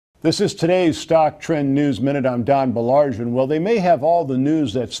This is today's Stock Trend News Minute. I'm Don Baillargeon. Well, they may have all the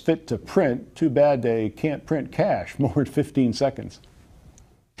news that's fit to print. Too bad they can't print cash. More in 15 seconds.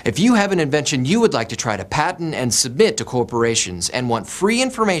 If you have an invention you would like to try to patent and submit to corporations and want free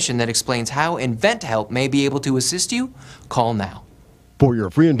information that explains how InventHelp may be able to assist you, call now. For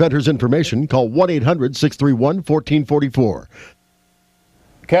your free inventor's information, call 1-800-631-1444.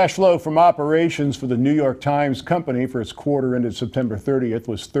 Cash flow from operations for the New York Times Company for its quarter ended September 30th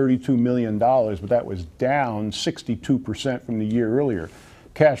was $32 million, but that was down 62% from the year earlier.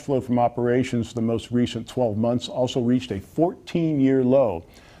 Cash flow from operations for the most recent 12 months also reached a 14-year low.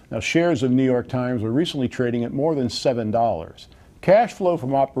 Now, shares of New York Times were recently trading at more than $7. Cash flow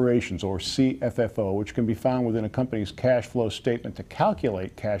from operations, or CFFO, which can be found within a company's cash flow statement to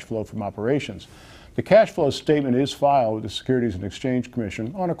calculate cash flow from operations. The cash flow statement is filed with the Securities and Exchange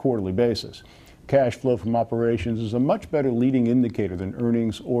Commission on a quarterly basis. Cash flow from operations is a much better leading indicator than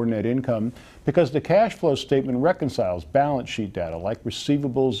earnings or net income because the cash flow statement reconciles balance sheet data like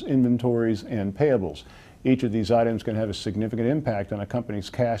receivables, inventories, and payables. Each of these items can have a significant impact on a company's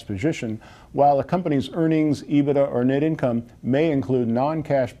cash position, while a company's earnings, EBITDA, or net income may include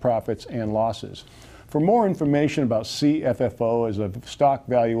non-cash profits and losses. For more information about CFFO as a stock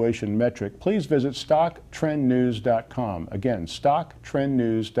valuation metric, please visit StockTrendNews.com. Again,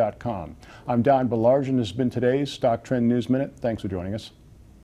 StockTrendNews.com. I'm Don Baillargeon. This has been today's Stock Trend News Minute. Thanks for joining us.